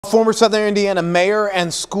Former Southern Indiana mayor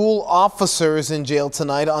and school officers in jail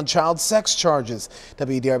tonight on child sex charges.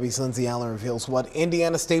 WDRB's Lindsay Allen reveals what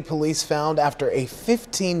Indiana State Police found after a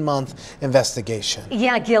 15-month investigation.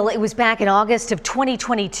 Yeah, Gil, it was back in August of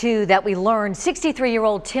 2022 that we learned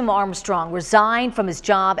 63-year-old Tim Armstrong resigned from his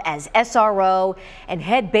job as SRO and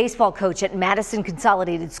head baseball coach at Madison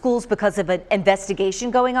Consolidated Schools because of an investigation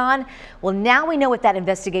going on. Well, now we know what that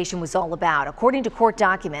investigation was all about. According to court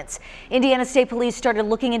documents, Indiana State Police started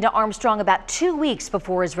looking into Armstrong about 2 weeks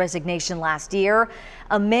before his resignation last year.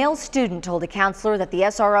 A male student told a counselor that the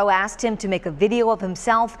SRO asked him to make a video of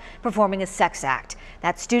himself performing a sex act.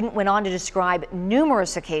 That student went on to describe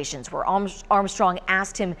numerous occasions where Armstrong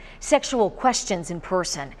asked him sexual questions in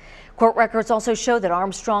person. Court records also show that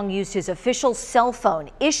Armstrong used his official cell phone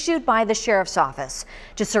issued by the sheriff's office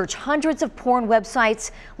to search hundreds of porn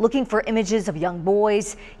websites looking for images of young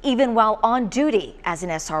boys, even while on duty as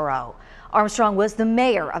an SRO. Armstrong was the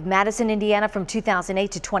mayor of Madison, Indiana from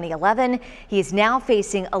 2008 to 2011. He is now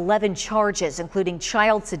facing 11 charges, including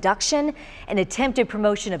child seduction and attempted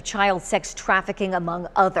promotion of child sex trafficking, among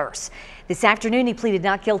others. This afternoon, he pleaded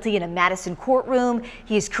not guilty in a Madison courtroom.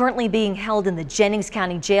 He is currently being held in the Jennings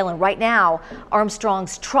County Jail, and right now,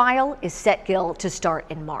 Armstrong's trial is set, Gil, to start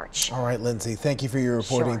in March. All right, Lindsay, thank you for your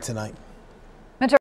reporting Sure. tonight.